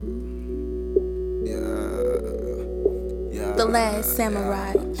The last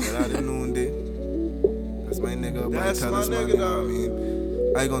samurai. Shout out to Noonday. That's my nigga. That's my nigga, dog. I mean,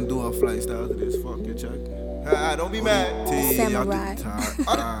 I ain't gonna do a Flyyystyle to this. Fuck your check. Don't be mad. Samurai. Straight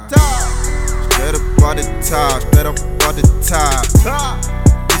up on the top. Straight up on the top.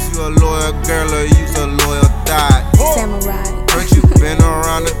 Is you a loyal girl or you's a loyal thot? Samurai. Heard you been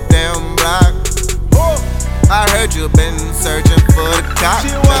around the damn block. I heard you been searching for the cop. She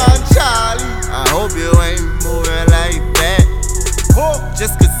want Charlie. I hope you ain't moving like that.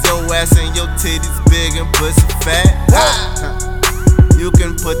 Just cause your ass and your titties big and pussy fat. You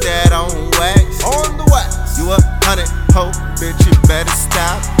can put that on wax. On the wax. You a 100 hoe, bitch, you better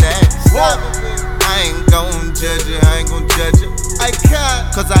stop that. Stop it. I ain't gon' judge you, I ain't gon' judge you. I can't,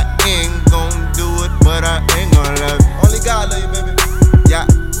 cause I ain't gon' do it, but I ain't gon' love you. Only God love you, baby. Yeah,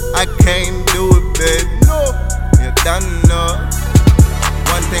 I can't do it, baby. No, you done know.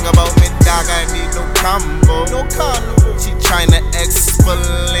 One thing about me, dog, I need no combo. No combo. She tryna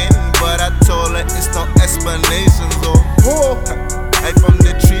explain, but I told her it's no explanations. I from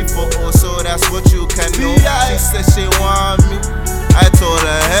the tree for oh, so that's what you can know. She said she want me, I told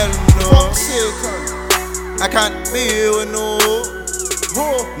her hell no. I can't be with no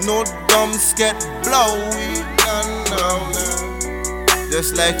dumb scat blowy. No.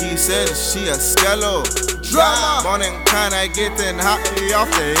 Just like he said, she a skello. Drama. Morning kinda getting hot off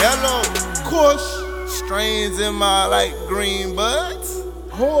the yellow. Kush. Strains in my like green buds.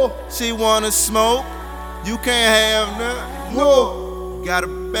 She wanna smoke, you can't have none. No. Got a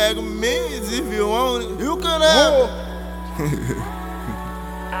bag of meds if you want it. You can have it.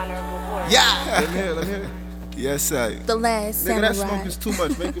 Yeah. Let me hear it. Yes, sir. The last samurai. Nigga, that smoke is too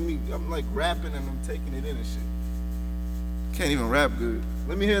much, making me. I'm like rapping and I'm taking it in and shit. Can't even rap good.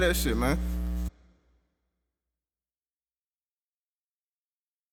 Let me hear that shit, man.